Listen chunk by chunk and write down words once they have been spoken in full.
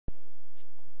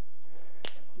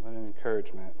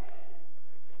encouragement.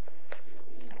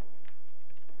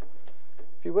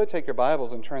 If you would take your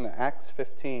Bibles and turn to Acts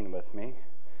 15 with me.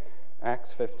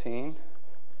 Acts 15.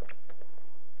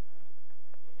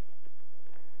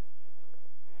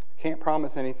 Can't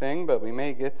promise anything, but we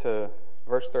may get to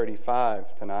verse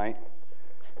 35 tonight.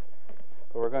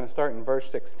 But we're going to start in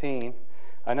verse 16.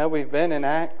 I know we've been in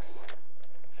Acts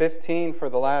 15 for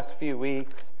the last few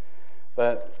weeks,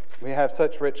 but we have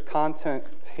such rich content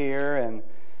here and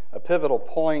a pivotal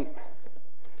point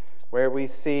where we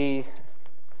see,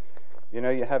 you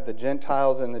have the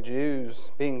Gentiles and the Jews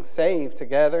being saved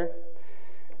together,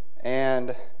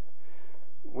 and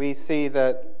we see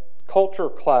that culture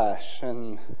clash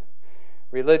and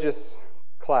religious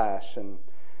clash, and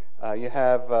you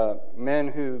have men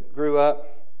who grew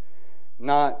up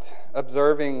not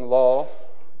observing law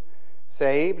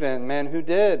saved, and men who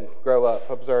did grow up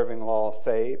observing law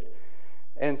saved.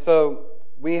 And so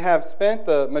we have spent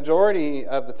the majority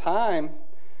of the time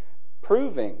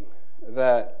proving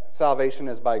that salvation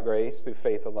is by grace through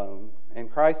faith alone, in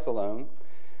Christ alone.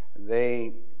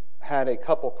 They had a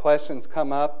couple questions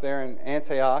come up there in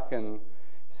Antioch and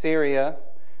Syria,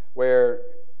 where,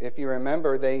 if you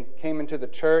remember, they came into the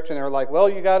church and they were like, well,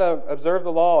 you got to observe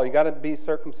the law, you got to be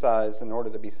circumcised in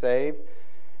order to be saved.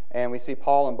 And we see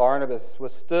Paul and Barnabas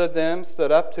withstood them,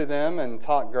 stood up to them, and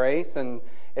taught grace. And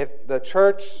if the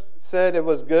church said it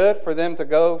was good for them to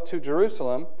go to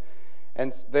Jerusalem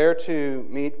and there to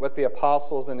meet with the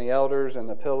apostles and the elders and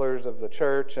the pillars of the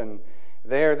church, and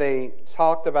there they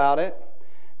talked about it.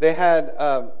 They had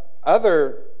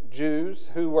other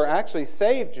Jews who were actually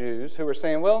saved Jews who were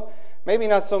saying, well, maybe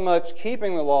not so much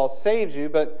keeping the law saves you,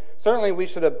 but certainly we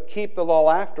should keep the law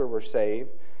after we're saved.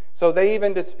 So they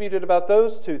even disputed about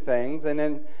those two things, and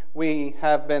then we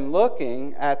have been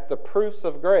looking at the proofs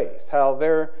of grace, how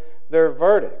their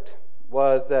verdict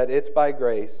was that it's by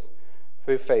grace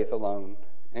through faith alone,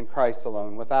 in Christ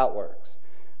alone, without works,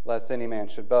 lest any man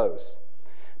should boast.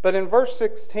 But in verse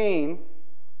 16,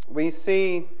 we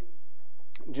see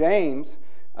James.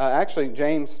 Actually,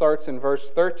 James starts in verse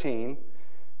 13.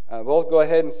 We'll go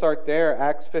ahead and start there,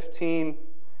 Acts 15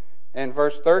 and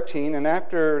verse 13. And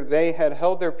after they had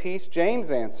held their peace, James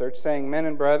answered, saying, Men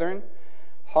and brethren,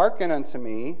 hearken unto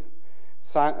me.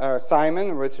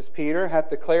 Simon, which is Peter, hath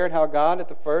declared how God at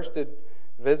the first did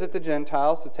visit the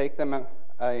Gentiles to take them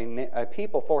a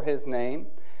people for his name.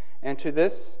 And to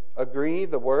this agree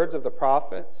the words of the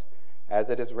prophets, as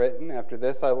it is written, After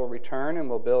this I will return and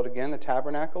will build again the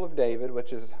tabernacle of David,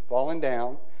 which is fallen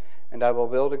down, and I will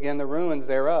build again the ruins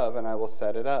thereof, and I will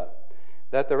set it up,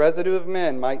 that the residue of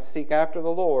men might seek after the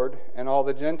Lord, and all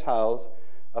the Gentiles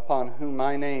upon whom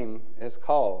my name is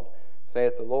called,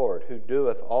 saith the Lord, who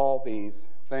doeth all these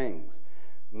things.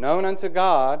 Known unto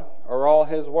God are all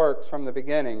his works from the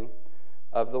beginning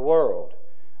of the world.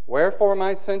 Wherefore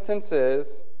my sentence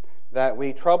is, that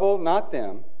we trouble not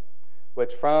them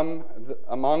which from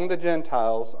among the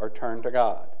Gentiles are turned to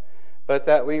God, but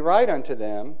that we write unto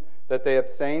them that they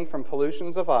abstain from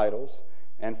pollutions of idols,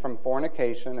 and from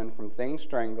fornication, and from things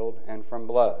strangled, and from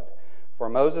blood. For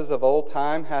Moses of old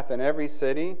time hath in every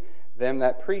city them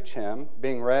that preach him,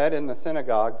 being read in the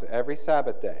synagogues every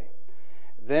Sabbath day.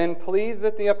 Then pleased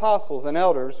it the apostles and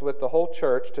elders with the whole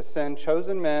church to send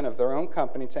chosen men of their own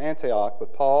company to Antioch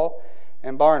with Paul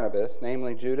and Barnabas,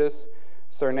 namely Judas,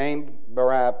 surnamed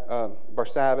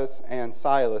Barsabbas, and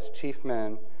Silas, chief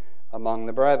men among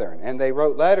the brethren. And they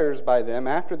wrote letters by them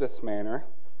after this manner.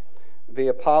 The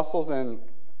apostles and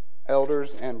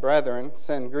elders and brethren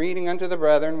send greeting unto the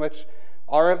brethren which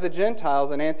are of the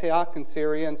Gentiles in Antioch and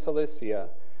Syria and Cilicia.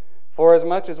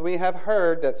 Forasmuch as we have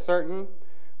heard that certain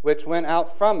which went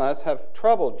out from us have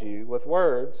troubled you with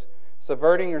words,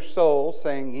 subverting your souls,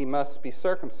 saying, Ye must be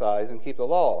circumcised and keep the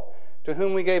law, to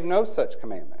whom we gave no such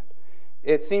commandment.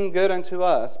 It seemed good unto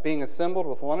us, being assembled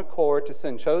with one accord, to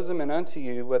send chosen men unto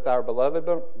you with our beloved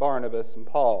Barnabas and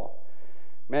Paul,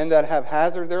 men that have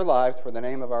hazarded their lives for the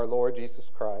name of our Lord Jesus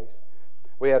Christ.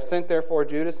 We have sent therefore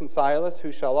Judas and Silas,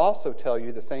 who shall also tell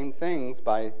you the same things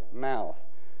by mouth.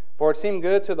 For it seemed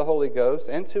good to the Holy Ghost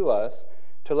and to us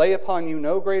to lay upon you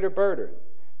no greater burden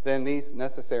than these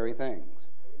necessary things,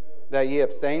 that ye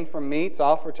abstain from meats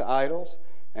offered to idols,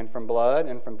 and from blood,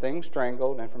 and from things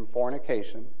strangled, and from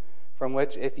fornication, from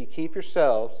which if ye keep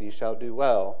yourselves, ye shall do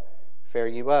well, fare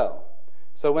ye well.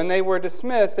 So when they were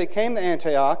dismissed, they came to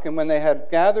Antioch, and when they had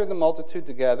gathered the multitude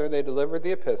together, they delivered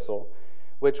the epistle,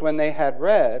 which when they had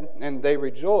read, and they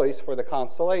rejoiced for the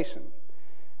consolation.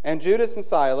 And Judas and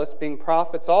Silas, being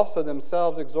prophets also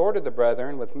themselves, exhorted the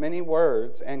brethren with many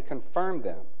words, and confirmed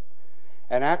them.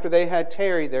 And after they had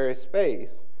tarried there a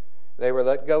space, they were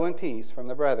let go in peace from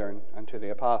the brethren unto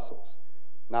the apostles.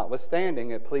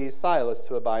 Notwithstanding, it pleased Silas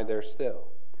to abide there still.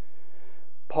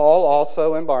 Paul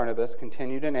also and Barnabas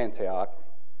continued in Antioch,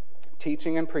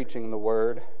 teaching and preaching the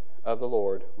word of the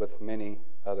Lord with many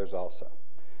others also.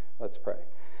 Let's pray.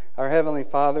 Our Heavenly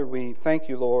Father, we thank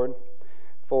you, Lord,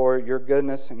 for your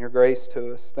goodness and your grace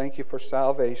to us. Thank you for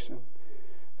salvation.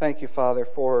 Thank you, Father,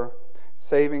 for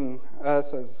saving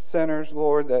us as sinners,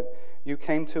 Lord, that you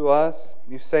came to us.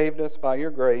 You saved us by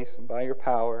your grace and by your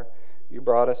power. You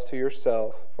brought us to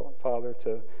yourself, Father,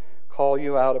 to call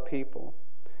you out a people,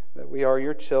 that we are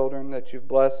your children, that you've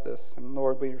blessed us. And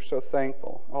Lord, we are so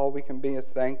thankful. All we can be is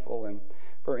thankful and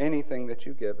for anything that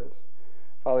you give us.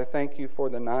 Father, thank you for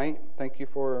the night. Thank you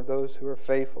for those who are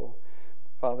faithful,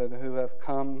 Father, who have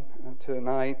come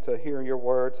tonight to hear your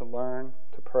word, to learn,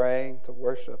 to pray, to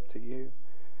worship to you.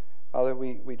 Father,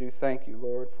 we do thank you,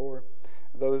 Lord, for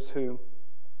those who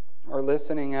are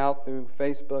listening out through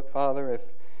Facebook, Father.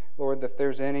 Lord, if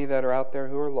there's any that are out there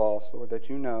who are lost, Lord, that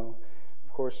you know.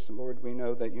 Of course, Lord, we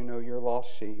know that you know your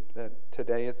lost sheep, that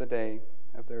today is the day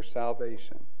of their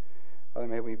salvation. Father,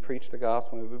 may we preach the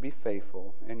gospel, may we be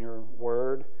faithful in your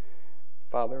word,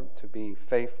 Father, to be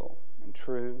faithful and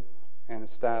true and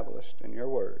established in your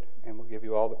word. And we'll give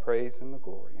you all the praise and the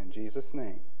glory. In Jesus'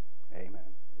 name, amen.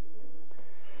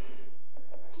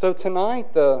 So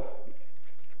tonight, the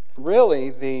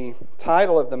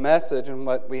title of the message and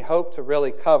what we hope to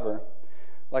really cover,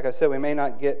 like I said, we may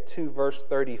not get to verse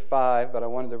 35, but I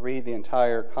wanted to read the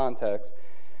entire context,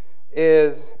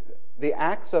 is the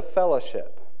acts of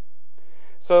fellowship.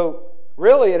 So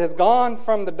really, it has gone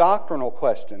from the doctrinal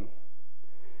question.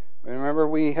 Remember,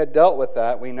 we had dealt with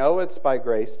that. We know it's by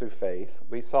grace through faith.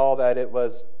 We saw that it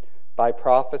was by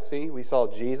prophecy. We saw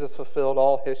Jesus fulfilled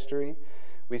all history.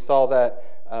 We saw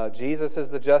that Jesus is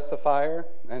the justifier,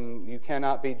 and you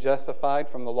cannot be justified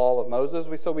from the law of Moses.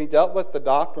 So we dealt with the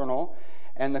doctrinal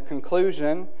and the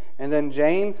conclusion, and then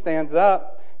James stands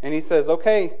up and he says,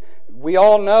 okay, we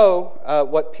all know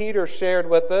what Peter shared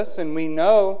with us, and we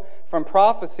know from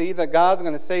prophecy that God's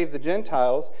going to save the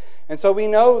Gentiles. And so we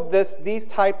know these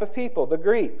type of people, the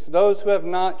Greeks, those who have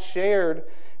not shared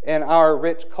in our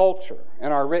rich culture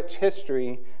and our rich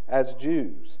history as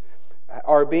Jews,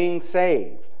 are being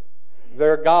saved.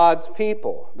 They're God's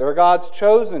people. They're God's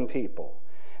chosen people.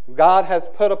 God has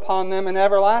put upon them an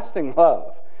everlasting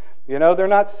love. You know, they're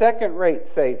not second-rate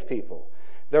saved people.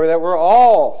 That we're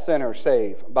all sinners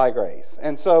saved by grace.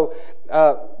 And so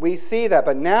we see that.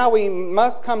 But now we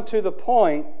must come to the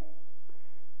point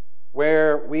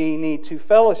where we need to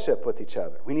fellowship with each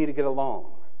other. We need to get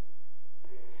along.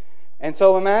 And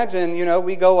so imagine,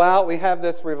 we go out, we have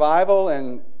this revival,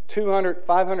 and 200,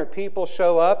 500 people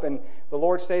show up, and the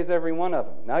Lord saves every one of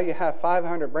them. Now you have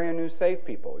 500 brand new saved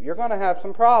people. You're going to have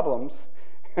some problems.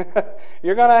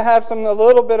 You're going to have a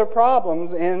little bit of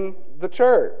problems in the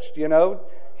church,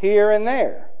 here and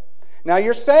there. Now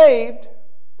you're saved,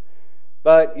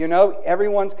 but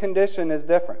everyone's condition is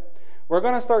different. We're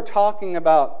going to start talking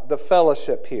about the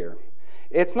fellowship here.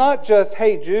 It's not just,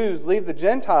 hey, Jews, leave the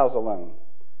Gentiles alone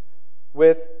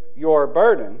with your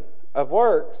burden of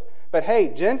works, but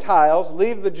hey, Gentiles,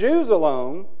 leave the Jews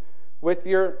alone with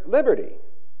your liberty.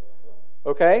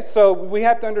 Okay, so we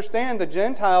have to understand the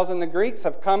Gentiles and the Greeks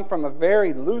have come from a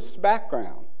very loose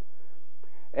background.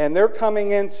 And they're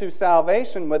coming into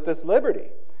salvation with this liberty.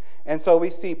 And so we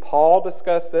see Paul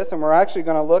discuss this, and we're actually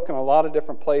going to look in a lot of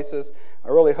different places. I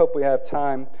really hope we have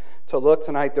time to look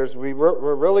tonight.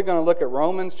 We're really going to look at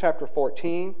Romans chapter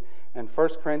 14 and 1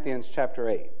 Corinthians chapter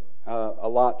 8 a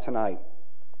lot tonight.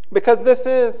 Because this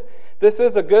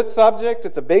is a good subject.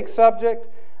 It's a big subject.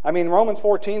 I mean, Romans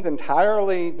 14 is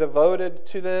entirely devoted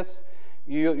to this.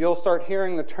 You'll start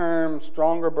hearing the term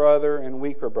stronger brother and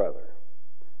weaker brother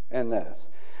in this.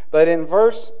 But in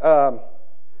verse...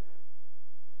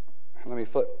 let me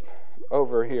flip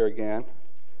over here again.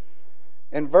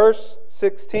 In verse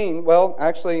 16,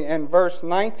 in verse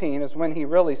 19 is when he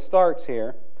really starts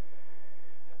here.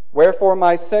 Wherefore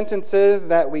my sentence is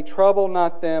that we trouble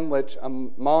not them which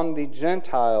among the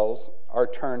Gentiles are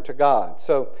turned to God.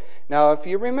 So now if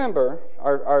you remember,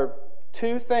 our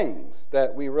two things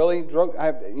that we really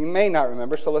you may not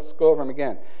remember, so let's go over them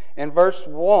again. In verse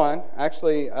 1,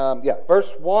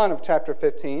 verse 1 of chapter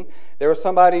 15, there was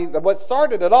somebody, what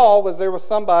started it all was there was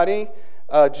somebody,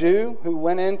 a Jew, who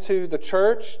went into the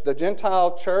church, the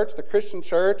Gentile church, the Christian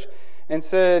church, and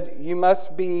said, you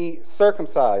must be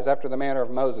circumcised after the manner of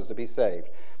Moses to be saved.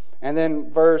 And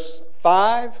then verse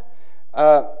 5,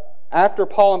 after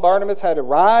Paul and Barnabas had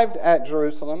arrived at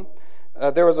Jerusalem,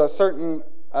 there was a certain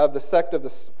of the sect of the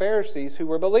Pharisees who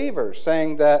were believers,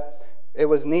 saying that it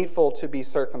was needful to be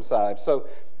circumcised. So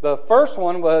the first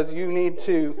one was you need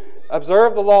to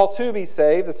observe the law to be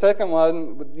saved. The second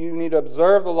one, you need to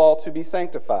observe the law to be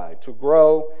sanctified, to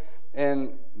grow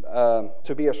and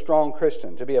to be a strong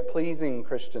Christian, to be a pleasing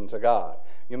Christian to God.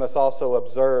 You must also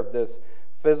observe this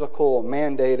physical,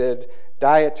 mandated,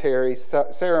 dietary,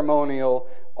 ceremonial,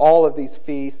 all of these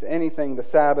feasts, anything, the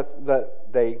Sabbath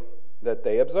that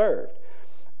they observed.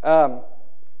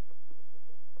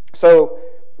 So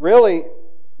really,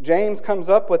 James comes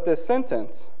up with this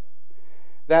sentence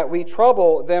that we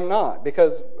trouble them not.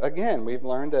 Because, again, we've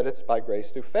learned that it's by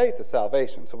grace through faith, the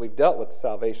salvation. So we've dealt with the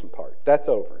salvation part. That's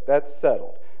over. That's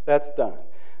settled. That's done.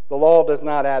 The law does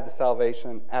not add to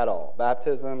salvation at all.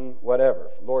 Baptism, whatever.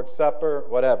 Lord's Supper,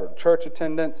 whatever. Church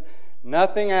attendance,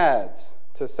 nothing adds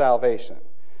to salvation.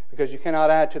 Because you cannot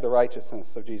add to the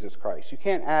righteousness of Jesus Christ. You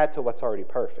can't add to what's already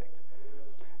perfect.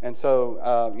 And so,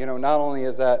 not only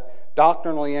is that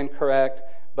doctrinally incorrect,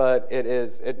 but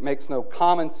it makes no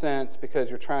common sense because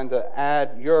you're trying to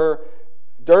add your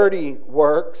dirty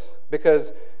works,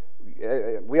 because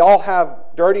we all have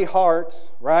dirty hearts,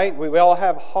 right? We all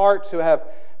have hearts who have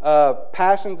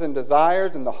passions and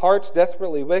desires, and the heart's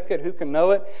desperately wicked. Who can know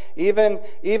it? Even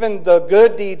the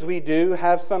good deeds we do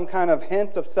have some kind of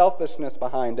hint of selfishness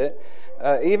behind it.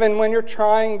 Even when you're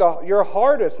trying your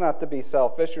hardest not to be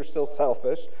selfish, you're still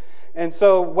selfish. And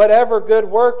so whatever good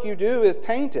work you do is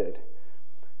tainted,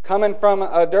 coming from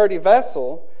a dirty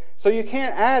vessel. So you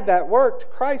can't add that work to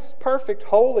Christ's perfect,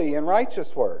 holy, and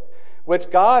righteous work,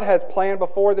 which God has planned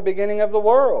before the beginning of the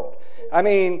world. I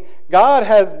mean, God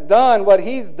has done what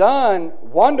He's done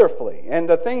wonderfully. And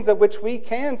the things of which we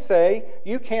can say,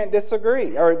 you can't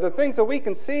disagree. Or the things that we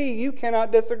can see, you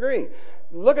cannot disagree.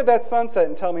 Look at that sunset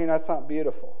and tell me that's not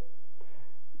beautiful.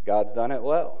 God's done it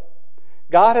well.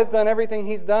 God has done everything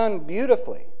He's done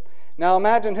beautifully. Now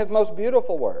imagine His most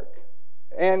beautiful work.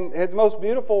 And His most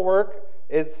beautiful work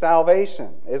is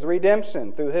salvation, is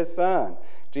redemption through His Son,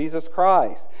 Jesus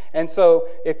Christ. And so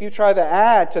if you try to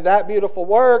add to that beautiful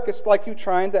work, it's like you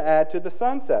trying to add to the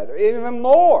sunset, or even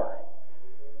more.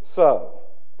 So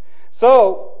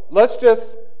let's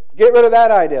just get rid of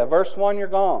that idea. Verse 1, you're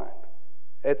gone.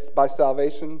 It's by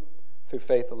salvation through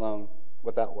faith alone,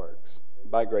 without works,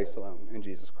 by grace alone, in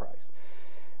Jesus Christ.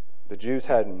 The Jews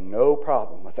had no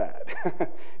problem with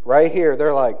that. Right here,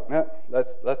 they're like, no,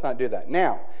 let's not do that.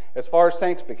 Now, as far as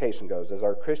sanctification goes, as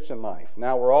our Christian life,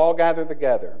 now we're all gathered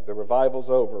together. The revival's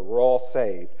over. We're all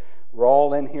saved. We're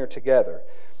all in here together.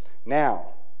 Now,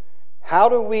 how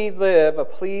do we live a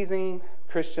pleasing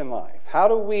Christian life? How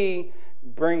do we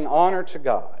bring honor to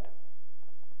God?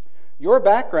 Your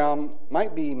background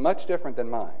might be much different than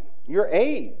mine. Your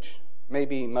age may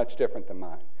be much different than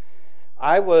mine.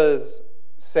 I was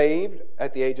saved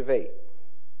at the age of 8.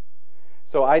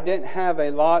 So I didn't have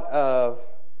a lot of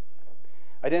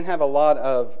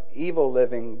evil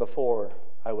living before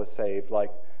I was saved,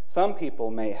 like some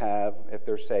people may have if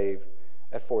they're saved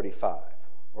at 45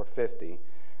 or 50.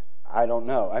 I don't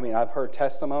know. I mean, I've heard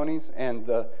testimonies, and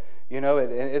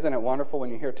isn't it wonderful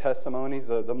when you hear testimonies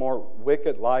of the more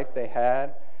wicked life they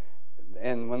had,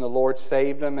 and when the Lord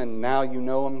saved them, and now you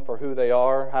know them for who they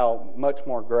are, how much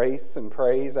more grace and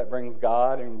praise that brings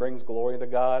God and brings glory to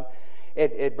God.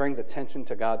 It brings attention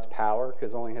to God's power,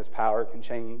 because only His power can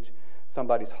change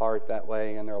somebody's heart that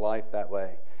way and their life that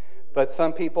way. But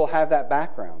some people have that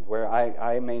background where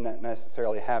I may not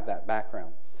necessarily have that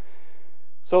background.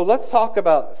 So let's talk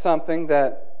about something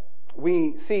that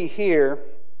we see here.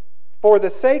 For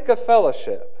the sake of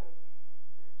fellowship.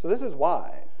 So this is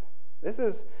wise.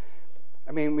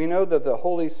 We know that the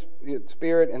Holy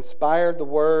Spirit inspired the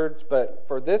words, but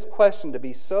for this question to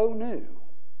be so new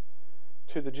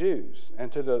to the Jews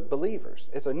and to the believers,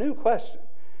 it's a new question.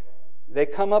 They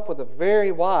come up with a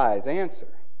very wise answer.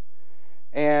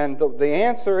 And the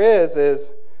answer is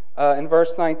in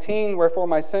verse 19, wherefore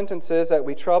my sentence is that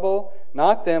we trouble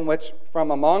not them which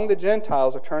from among the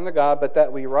Gentiles are turned to God, but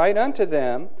that we write unto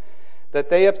them that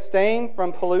they abstain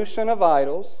from pollution of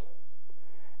idols,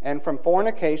 and from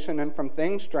fornication, and from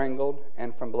things strangled,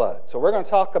 and from blood. So we're going to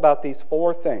talk about these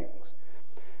 4 things.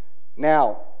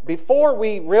 Now, before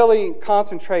we really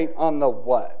concentrate on the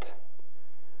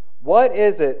what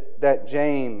is it that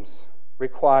James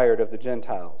required of the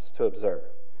Gentiles to observe?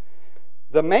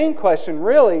 The main question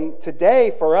really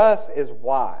today for us is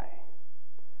why.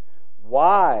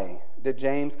 Why did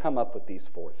James come up with these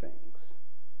 4 things?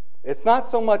 It's not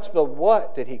so much the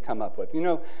what did he come up with.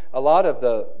 A lot of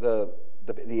the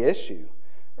issue,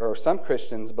 or some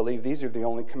Christians believe these are the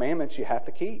only commandments you have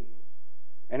to keep,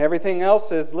 and everything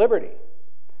else is liberty.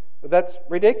 But that's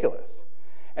ridiculous.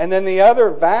 And then the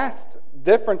other vast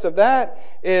difference of that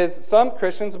is some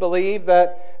Christians believe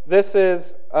that this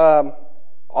is, a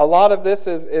lot of this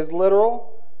is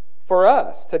literal for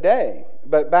us today.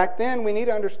 But back then, we need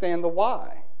to understand the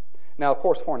why. Now, of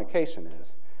course, fornication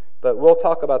is. But we'll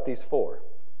talk about these four.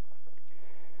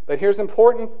 But here's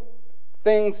important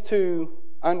things to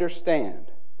understand.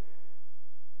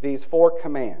 These four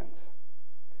commands.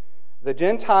 The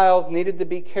Gentiles needed to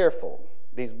be careful.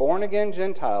 These born-again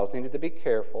Gentiles needed to be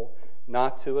careful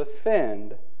not to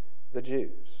offend the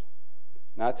Jews.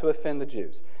 Not to offend the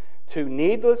Jews. To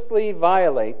needlessly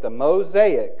violate the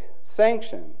Mosaic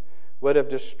sanction would have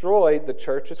destroyed the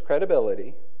church's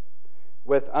credibility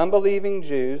with unbelieving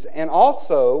Jews and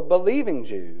also believing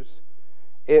Jews.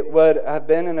 It would have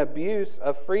been an abuse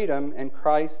of freedom and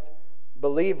Christ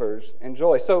believers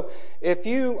enjoy. So if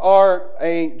you are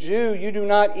a Jew, you do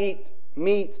not eat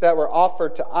meats that were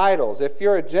offered to idols. If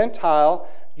you're a Gentile,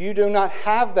 you do not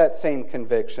have that same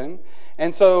conviction.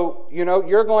 And so,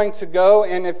 you're going to go,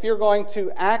 and if you're going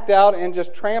to act out and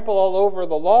just trample all over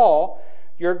the law,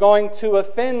 you're going to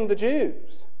offend the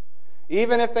Jews,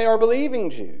 even if they are believing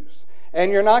Jews.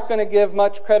 And you're not going to give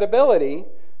much credibility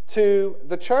to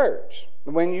the church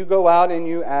when you go out and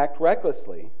you act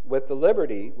recklessly with the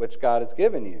liberty which God has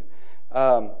given you.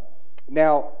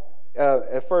 Now,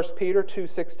 1 Peter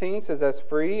 2:16 says, "As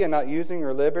free and not using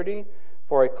your liberty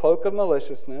for a cloak of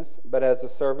maliciousness, but as the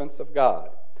servants of God."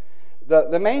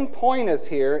 The main point is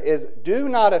here is do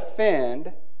not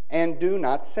offend and do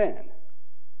not sin.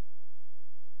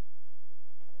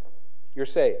 You're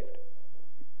saved.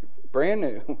 Brand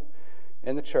new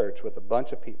in the church with a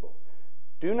bunch of people.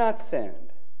 Do not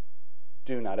sin.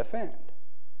 Do not offend.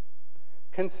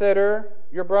 Consider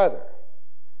your brother.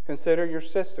 Consider your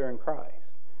sister in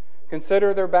Christ.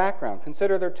 Consider their background.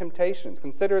 Consider their temptations.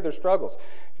 Consider their struggles.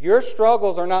 Your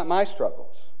struggles are not my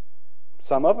struggles.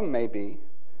 Some of them may be,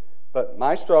 but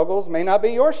my struggles may not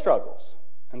be your struggles,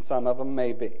 and some of them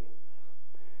may be.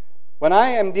 When I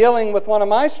am dealing with one of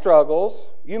my struggles,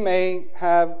 you may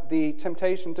have the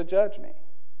temptation to judge me.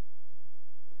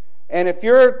 And if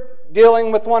you're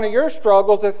dealing with one of your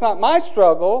struggles, it's not my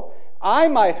struggle, I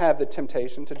might have the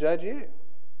temptation to judge you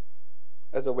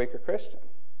as a weaker Christian.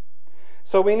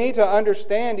 So we need to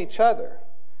understand each other.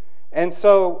 And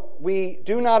so we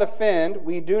do not offend,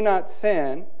 we do not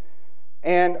sin.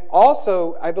 And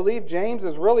also, I believe James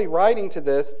is really writing to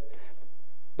this,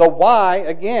 the why,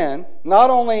 again, not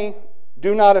only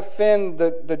do not offend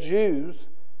the Jews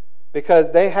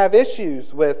because they have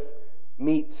issues with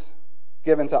meats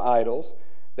given to idols.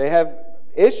 They have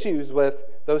issues with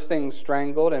those things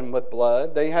strangled and with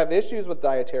blood. They have issues with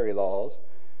dietary laws.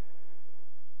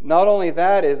 Not only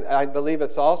that, I believe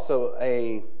it's also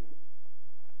an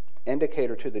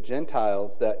indicator to the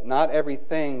Gentiles that not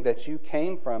everything that you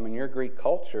came from in your Greek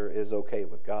culture is okay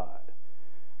with God.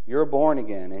 You're born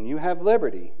again and you have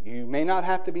liberty. You may not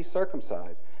have to be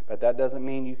circumcised, but that doesn't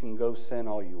mean you can go sin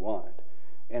all you want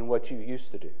in what you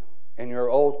used to do in your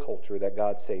old culture that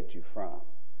God saved you from.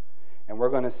 And we're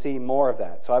going to see more of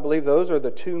that. So I believe those are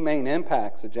the two main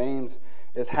impacts that James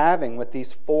is having with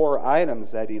these four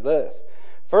items that he lists.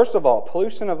 First of all,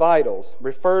 pollution of idols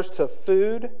refers to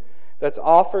food that's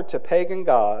offered to pagan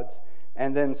gods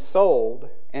and then sold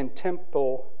in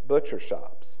temple butcher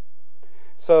shops.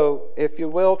 So if you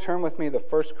will, turn with me to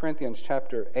 1 Corinthians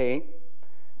chapter 8.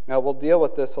 Now we'll deal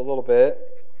with this a little bit.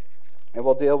 And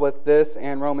we'll deal with this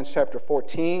and Romans chapter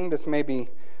 14. This may be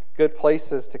good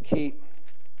places to keep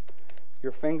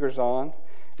your fingers on.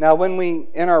 Now when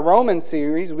in our Romans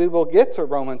series, we will get to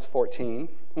Romans 14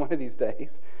 one of these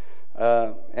days.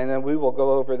 And then we will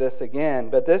go over this again.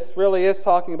 But this really is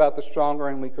talking about the stronger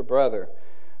and weaker brother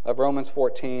of Romans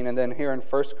 14. And then here in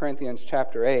 1 Corinthians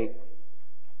chapter 8.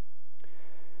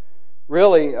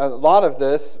 Really, a lot of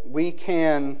this we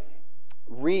can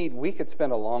read. We could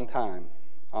spend a long time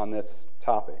on this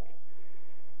topic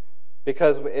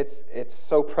because it's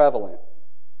so prevalent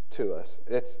to us.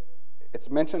 It's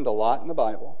mentioned a lot in the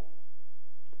Bible.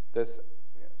 This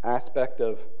aspect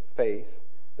of faith,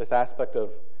 this aspect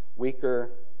of weaker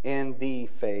in the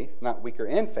faith, not weaker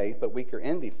in faith, but weaker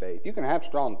in the faith. You can have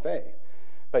strong faith,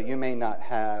 but you may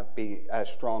not be as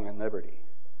strong in liberty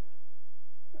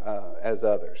as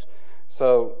others.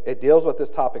 So it deals with this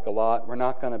topic a lot. We're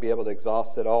not going to be able to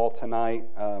exhaust it all tonight.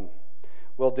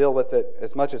 We'll deal with it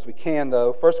as much as we can,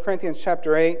 though. 1 Corinthians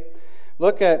chapter 8,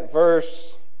 look at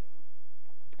verse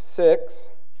 6.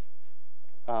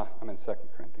 I'm in 2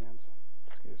 Corinthians.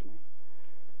 Excuse me.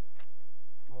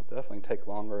 It'll definitely take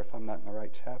longer if I'm not in the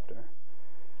right chapter.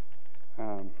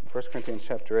 1 Corinthians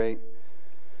chapter 8,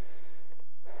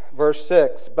 verse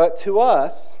 6. But to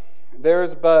us there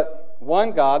is but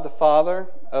one God, the Father,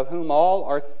 of whom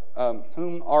are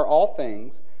all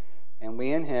things, and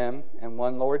we in him, and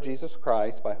one Lord Jesus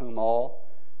Christ, by whom are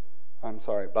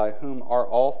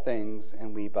all things,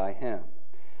 and we by him.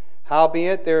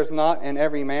 Howbeit there is not in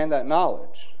every man that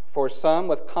knowledge. For some,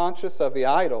 with conscience of the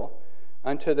idol,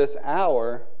 unto this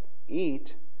hour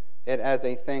eat it as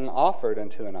a thing offered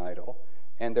unto an idol,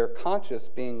 and their conscience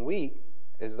being weak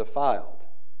is defiled.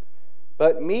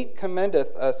 But meat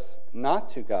commendeth us not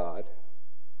to God,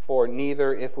 for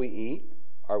neither if we eat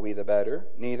are we the better,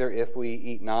 neither if we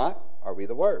eat not are we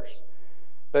the worse.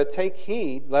 But take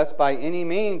heed, lest by any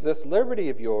means this liberty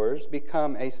of yours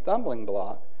become a stumbling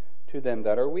block to them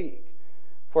that are weak.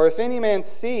 For if any man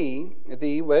see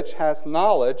thee which hast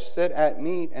knowledge sit at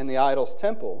meat in the idol's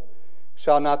temple,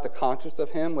 shall not the conscience of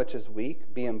him which is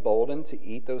weak be emboldened to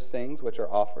eat those things which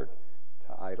are offered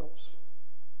to idols?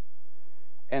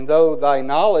 And through thy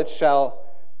knowledge shall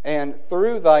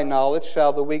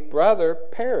the weak brother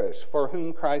perish, for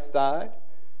whom Christ died.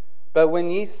 But when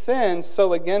ye sin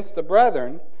so against the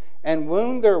brethren, and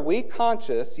wound their weak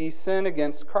conscience, ye sin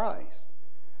against Christ.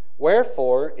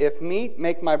 Wherefore, if meat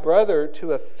make my brother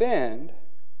to offend,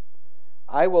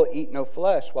 I will eat no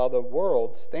flesh while the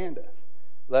world standeth,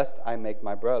 lest I make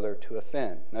my brother to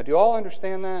offend. Now, do you all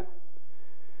understand that?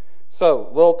 So,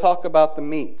 we'll talk about the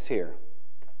meats here.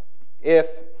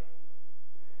 If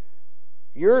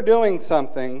you're doing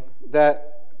something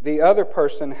that the other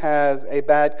person has a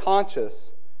bad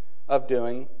conscience of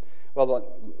doing,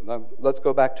 well, let's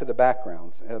go back to the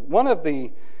backgrounds. One of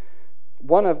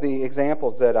the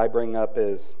examples that I bring up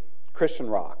is Christian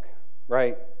rock,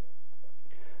 right?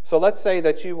 So let's say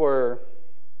that you were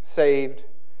saved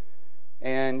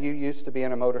and you used to be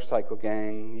in a motorcycle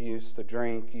gang, you used to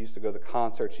drink, you used to go to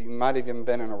concerts, you might have even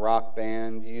been in a rock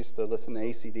band, you used to listen to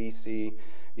AC/DC,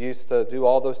 you used to do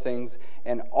all those things,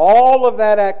 and all of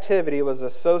that activity was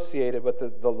associated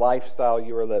with the lifestyle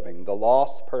you were living, the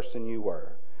lost person you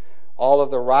were. All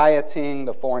of the rioting,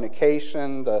 the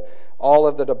fornication, all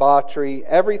of the debauchery,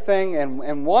 everything,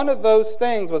 and one of those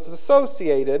things was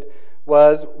associated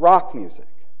was rock music.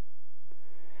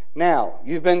 Now,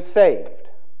 you've been saved.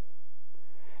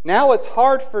 Now it's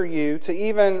hard for you to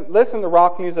even listen to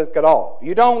rock music at all.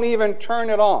 You don't even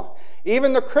turn it on.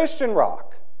 Even the Christian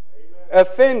rock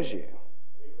offends you.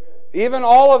 Even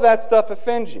all of that stuff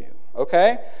offends you.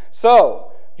 Okay?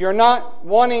 So, you're not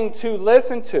wanting to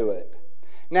listen to it.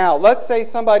 Now, let's say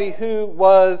somebody who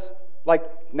was, like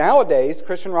nowadays,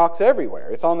 Christian rock's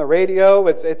everywhere. It's on the radio,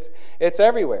 it's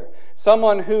everywhere.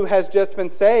 Someone who has just been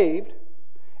saved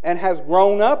and has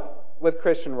grown up with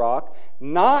Christian rock,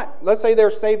 let's say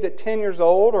they're saved at 10 years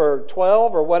old or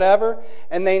 12 or whatever,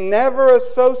 and they never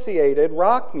associated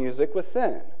rock music with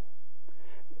sin.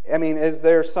 I mean, is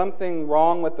there something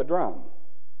wrong with the drum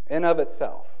in of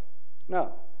itself?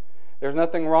 No. There's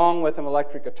nothing wrong with an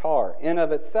electric guitar in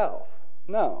of itself.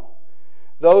 No.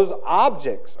 Those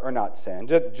objects are not sin,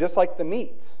 just like the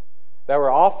meats that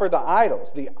were offered to idols.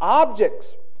 The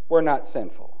objects were not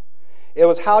sinful. It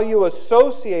was how you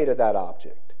associated that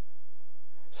object.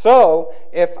 So,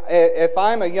 if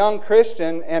I'm a young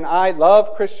Christian and I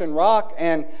love Christian rock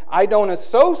and I don't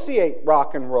associate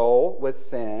rock and roll with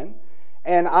sin,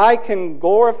 and I can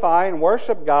glorify and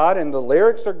worship God and the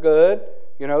lyrics are good,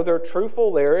 they're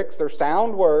truthful lyrics, they're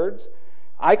sound words,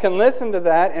 I can listen to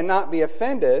that and not be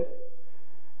offended,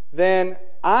 then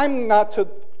I'm not to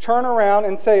turn around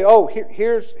and say, oh,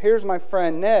 here's my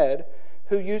friend Ned,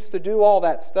 who used to do all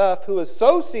that stuff, who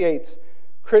associates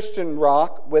Christian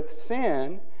rock with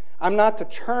sin. I'm not to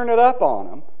turn it up on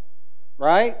him,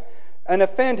 right? And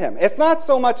offend him. It's not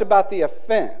so much about the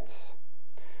offense.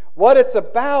 What it's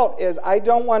about is I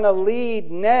don't want to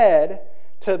lead Ned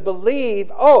to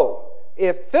believe, oh,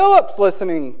 if Philip's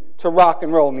listening to rock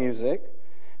and roll music,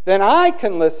 then I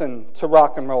can listen to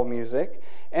rock and roll music.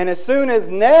 And as soon as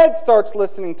Ned starts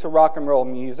listening to rock and roll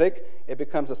music, it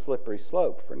becomes a slippery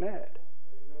slope for Ned.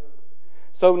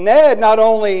 So Ned not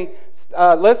only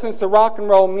listens to rock and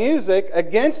roll music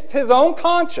against his own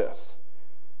conscience.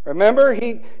 Remember,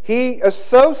 he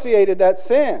associated that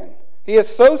sin. He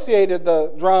associated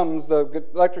the drums, the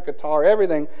electric guitar,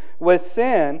 everything with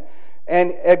sin.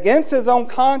 And against his own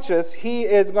conscience, he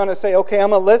is going to say, okay,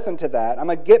 I'm going to listen to that. I'm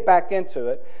going to get back into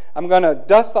it. I'm going to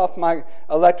dust off my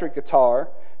electric guitar,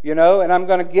 and I'm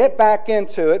going to get back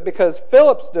into it because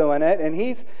Philip's doing it, and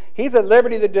he's at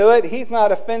liberty to do it. He's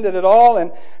not offended at all.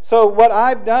 And so what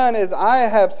I've done is I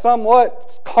have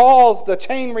somewhat caused a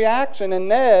chain reaction in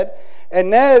Ned. And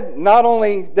Ned, not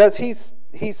only does he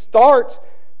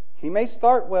may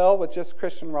start well with just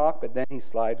Christian rock, but then he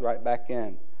slides right back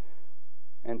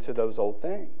into those old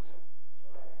things.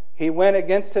 He went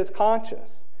against his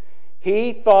conscience.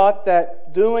 He thought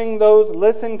that doing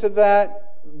that,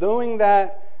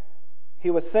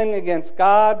 he was sinning against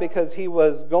God because he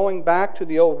was going back to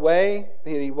the old way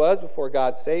that he was before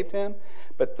God saved him.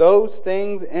 But those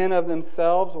things in of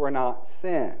themselves were not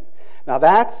sin. Now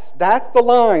that's the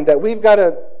line that we've got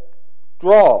to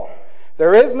draw.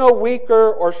 There is no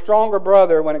weaker or stronger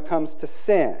brother when it comes to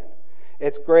sin.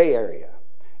 It's gray area.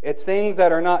 It's things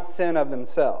that are not sin of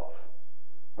themselves.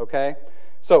 Okay?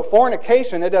 So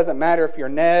fornication, it doesn't matter if you're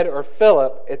Ned or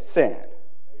Philip, it's sin.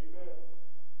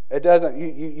 It doesn't,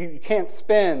 you can't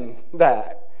spin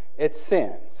that. It's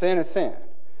sin. Sin is sin.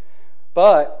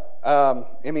 But,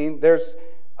 there's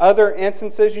other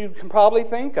instances you can probably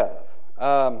think of.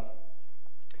 I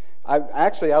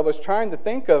was trying to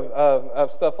think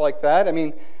of stuff like that.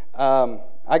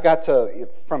 I got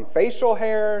from facial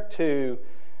hair to,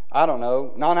 I don't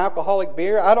know, non-alcoholic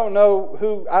beer. I don't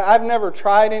know I've never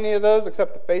tried any of those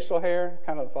except the facial hair,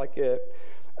 kind of like it.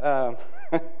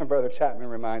 Brother Chapman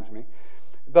reminds me.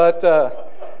 But,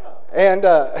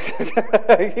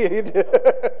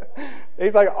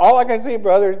 he's like, all I can see,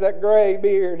 brother, is that gray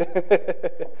beard.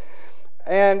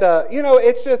 And,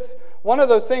 it's just one of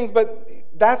those things, but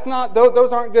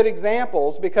those aren't good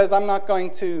examples because I'm not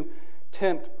going to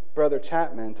tempt Brother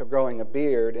Chapman to growing a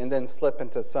beard and then slip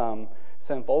into some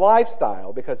sinful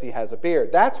lifestyle because he has a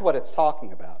beard. That's what it's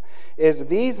talking about, is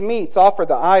these meats offered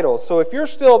to idols. So if you're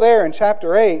still there in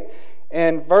chapter 8,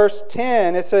 in verse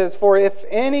 10, it says, "For if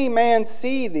any man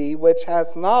see thee, which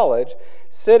has knowledge,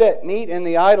 sit at meat in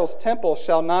the idol's temple,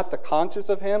 shall not the conscience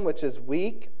of him which is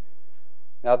weak?"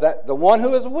 Now, that the one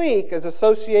who is weak is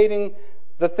associating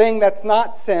the thing that's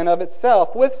not sin of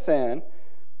itself with sin.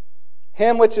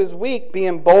 "Him which is weak be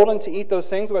emboldened to eat those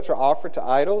things which are offered to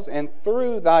idols, and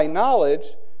through thy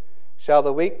knowledge shall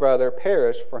the weak brother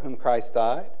perish for whom Christ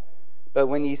died. But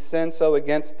when ye sin so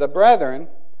against the brethren,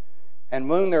 and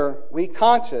wound their weak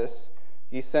conscience,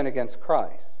 ye sin against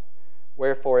Christ.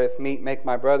 Wherefore, if meat make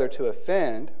my brother to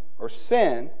offend, or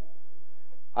sin,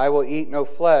 I will eat no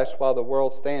flesh while the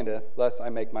world standeth, lest I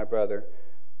make my brother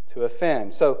to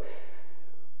offend." So,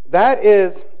 that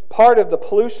is part of the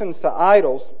pollutions to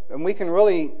idols, and we can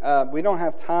really, we don't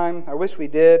have time, I wish we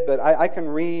did, but I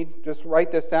can just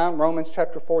write this down, Romans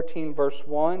chapter 14, verse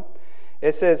 1.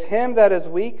 It says, "Him that is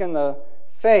weak in the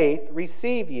faith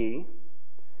receive ye,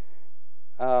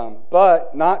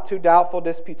 but not to doubtful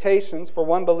disputations, for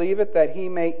one believeth that he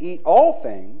may eat all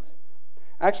things."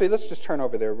 Actually, let's just turn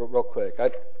over there real quick.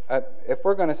 If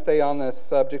we're going to stay on this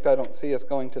subject, I don't see us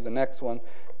going to the next one.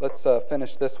 Let's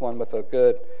finish this one with a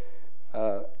good,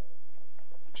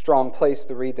 strong place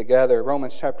to read together.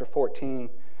 Romans chapter 14,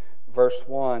 verse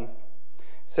 1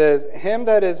 says, "Him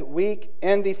that is weak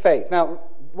in the faith." Now,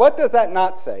 what does that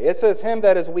not say? It says, "Him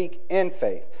that is weak in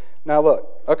faith." Now,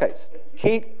 look. Okay,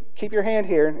 keep your hand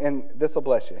here, and this will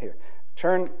bless you here.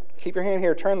 Keep your hand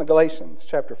here. Turn to Galatians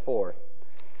chapter 4.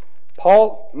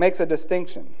 Paul makes a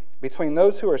distinction between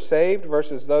those who are saved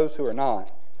versus those who are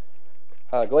not.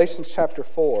 Galatians chapter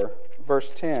 4,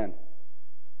 verse 10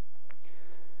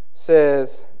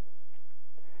 says,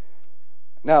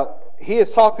 now he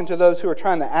is talking to those who are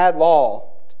trying to add law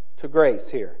to grace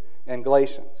here in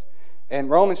Galatians. In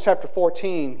Romans chapter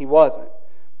 14, he wasn't.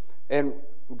 In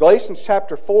Galatians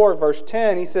chapter 4, verse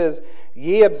 10, he says,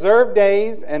 "Ye observe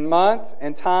days and months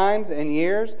and times and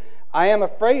years. I am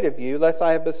afraid of you, lest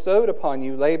I have bestowed upon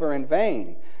you labor in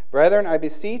vain. Brethren, I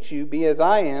beseech you, be as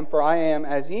I am, for I am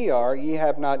as ye are. Ye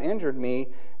have not injured me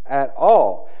at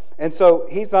all." And so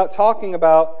he's not talking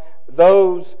about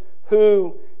those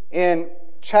who in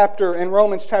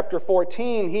Romans chapter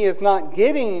 14, he is not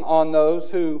getting on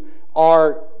those who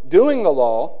are doing the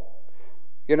law,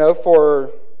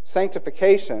 for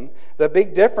sanctification. The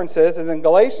big difference is in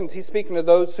Galatians, he's speaking to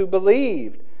those who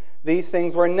believed these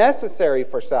things were necessary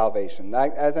for salvation,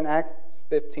 as in Acts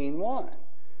 15:1.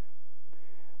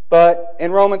 But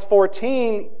in Romans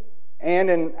 14 and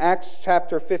in Acts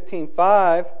chapter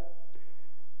 15:5,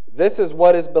 this is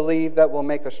what is believed that will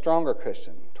make a stronger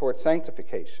Christian towards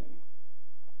sanctification.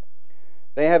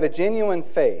 They have a genuine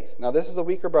faith. Now, this is a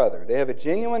weaker brother. They have a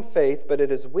genuine faith, but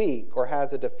it is weak or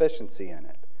has a deficiency in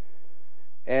it.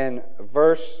 In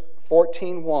verse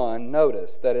 14:1,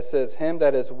 notice that it says, "Him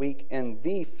that is weak in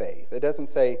the faith." It doesn't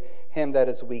say, "Him that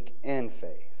is weak in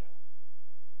faith."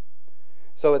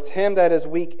 So it's him that is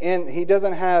weak in, he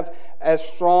doesn't have as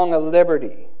strong a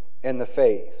liberty in the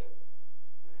faith.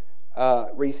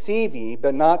 "Receive ye,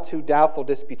 but not to doubtful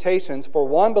disputations. For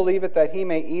one believeth that he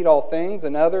may eat all things,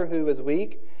 another who is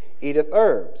weak eateth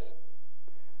herbs.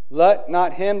 Let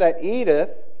not him that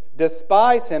eateth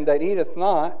despise him that eateth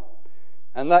not,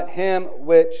 And let him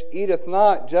which eateth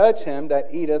not judge him that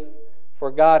eateth,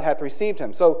 for God hath received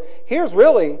him. So here's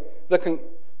really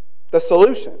the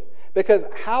solution. Because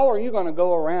how are you going to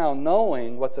go around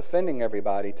knowing what's offending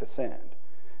everybody to sin?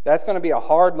 That's going to be a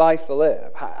hard life to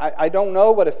live. I don't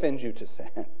know what offends you to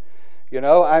sin.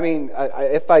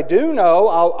 If I do know,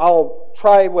 I'll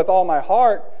try with all my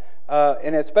heart,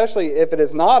 and especially if it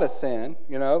is not a sin,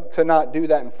 to not do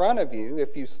that in front of you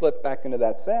if you slip back into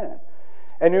that sin.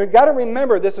 And you've got to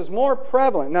remember, this is more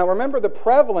prevalent. Now remember the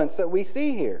prevalence that we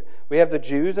see here. We have the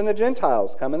Jews and the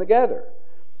Gentiles coming together.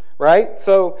 Right?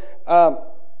 So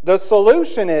the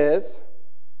solution is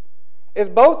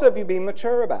both of you be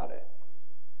mature about it.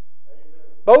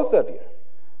 Both of you.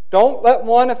 Don't let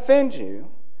one offend you,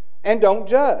 and don't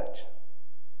judge.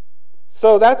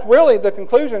 So that's really the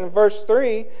conclusion in verse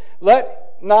 3.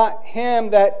 Let not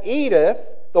him that eateth,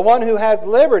 the one who has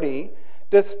liberty,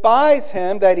 despise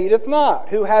him that eateth not,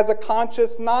 who has a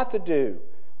conscience not to do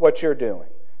what you're doing.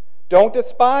 Don't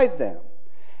despise them.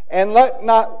 And let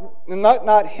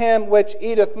not him which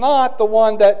eateth not, the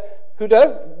one who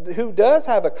does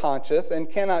have a conscience and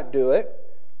cannot do it,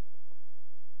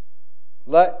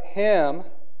 let him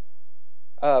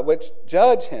which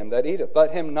judge him that eateth.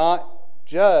 Let him not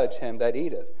judge him that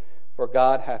eateth, for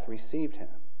God hath received him.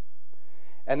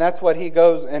 And that's what he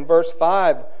goes in verse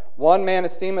 5. One man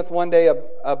esteemeth one day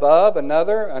above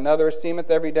another, another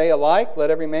esteemeth every day alike. Let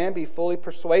every man be fully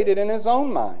persuaded in his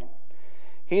own mind.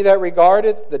 He that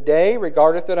regardeth the day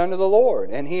regardeth it unto the Lord,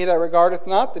 and he that regardeth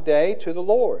not the day to the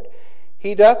Lord.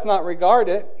 He doth not regard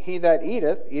it, he that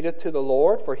eateth, eateth to the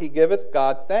Lord, for he giveth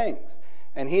God thanks.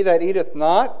 And he that eateth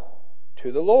not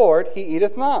to the Lord, he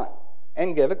eateth not,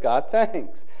 and giveth God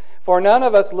thanks. For none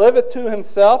of us liveth to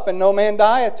himself, and no man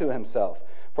dieth to himself.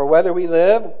 For whether we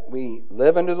live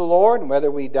unto the Lord, and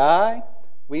whether we die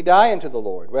unto the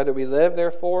Lord. Whether we live,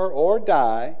 therefore, or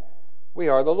die, we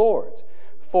are the Lord's.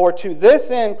 For to this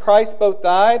end Christ both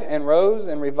died and rose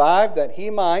and revived, that he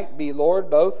might be Lord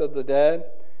both of the dead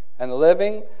and the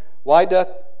living. Why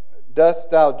dost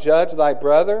thou judge thy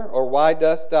brother, or why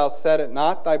dost thou set it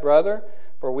not thy brother?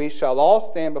 For we shall all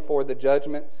stand before the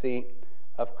judgment seat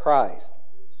of Christ.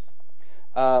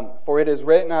 For it is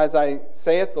written, as I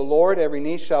saith the Lord, every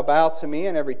knee shall bow to me,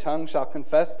 and every tongue shall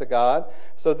confess to God.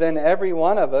 So then every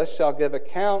one of us shall give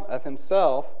account of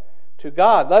himself to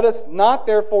God. Let us not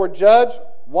therefore judge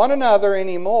one another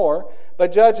any more,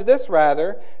 but judge this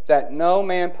rather, that no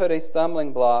man put a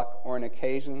stumbling block or an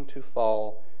occasion to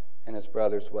fall in his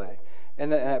brother's way. Isn't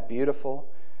that beautiful?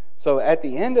 So at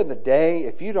the end of the day,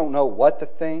 if you don't know what to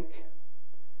think,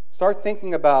 start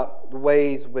thinking about the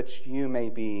ways which you may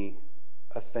be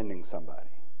offending somebody.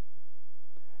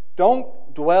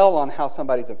 Don't dwell on how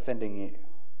somebody's offending you.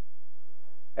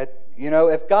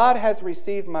 If God has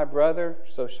received my brother,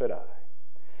 so should I.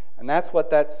 And that's what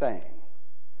that's saying.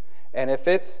 And if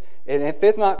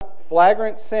it's not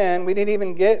flagrant sin, we didn't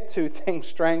even get to things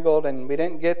strangled, and we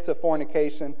didn't get to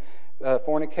fornication.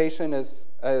 Fornication is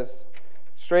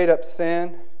straight up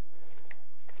sin.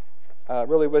 I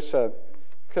really wish I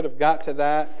could have got to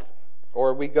that.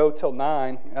 Or we go till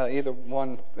 9, either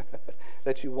one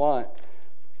that you want.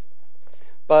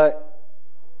 But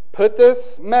put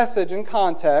this message in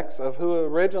context of who it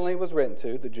originally was written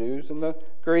to, the Jews and the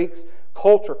Greeks,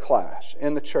 culture clash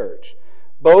in the church.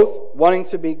 Both wanting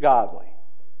to be godly.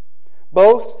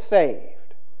 Both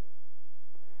saved.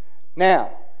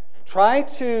 Now, try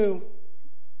to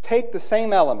take the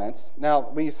same elements. Now,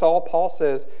 we saw Paul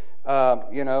says,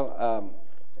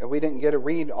 we didn't get to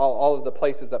read all of the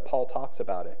places that Paul talks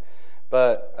about it.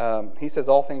 But he says,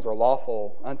 all things are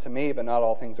lawful unto me, but not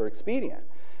all things are expedient.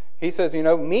 He says,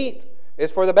 meat is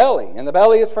for the belly, and the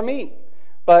belly is for meat.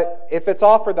 But if it's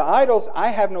offered to idols, I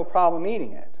have no problem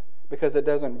eating it, because it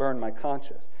doesn't burn my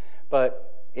conscience.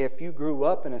 But if you grew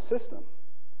up in a system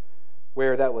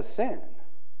where that was sin,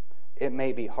 it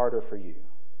may be harder for you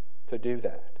to do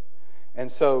that.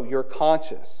 And so your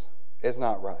conscience is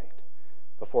not right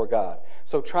before God.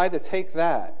 So try to take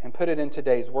that and put it in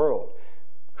today's world.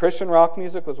 Christian rock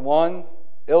music was one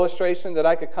illustration that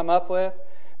I could come up with,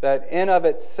 that in of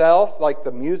itself, like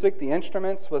the music, the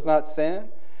instruments, was not sin,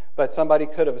 but somebody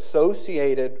could have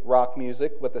associated rock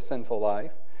music with a sinful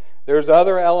life. There's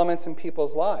other elements in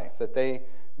people's life that they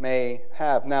may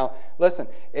have. Now, listen,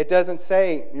 it doesn't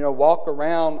say, walk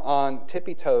around on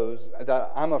tippy toes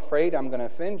that I'm afraid I'm going to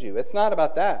offend you. It's not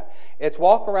about that. It's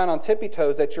walk around on tippy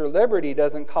toes that your liberty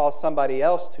doesn't cause somebody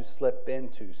else to slip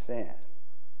into sin.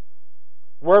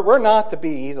 We're not to be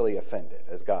easily offended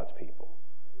as God's people.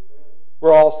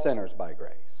 We're all sinners by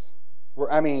grace.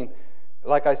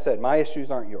 Like I said, my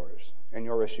issues aren't yours, and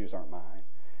your issues aren't mine.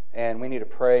 And we need to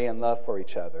pray and love for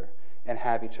each other and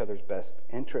have each other's best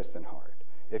interest in heart.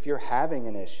 If you're having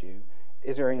an issue,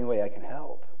 is there any way I can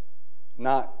help?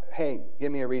 Not, hey,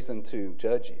 give me a reason to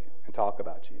judge you and talk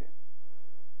about you.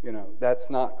 You know, that's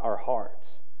not our hearts.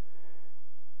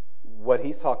 What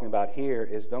he's talking about here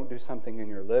is don't do something in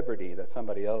your liberty that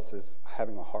somebody else is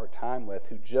having a hard time with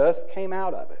who just came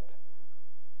out of it.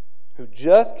 Who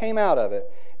just came out of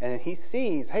it. And he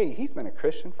sees, hey, he's been a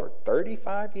Christian for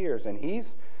 35 years and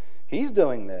he's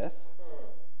doing this.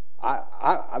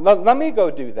 Let me go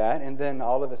do that. And then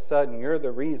all of a sudden you're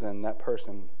the reason that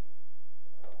person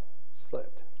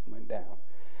slipped, went down.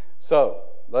 So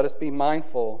let us be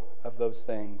mindful of those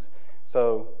things.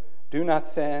 So do not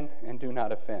sin and do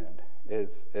not offend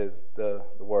is the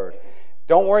word.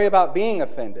 Don't worry about being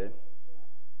offended.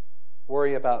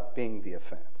 Worry about being the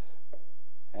offense.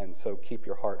 And so keep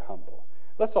your heart humble.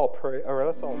 Let's all pray, or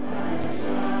let's all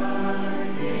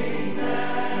stand.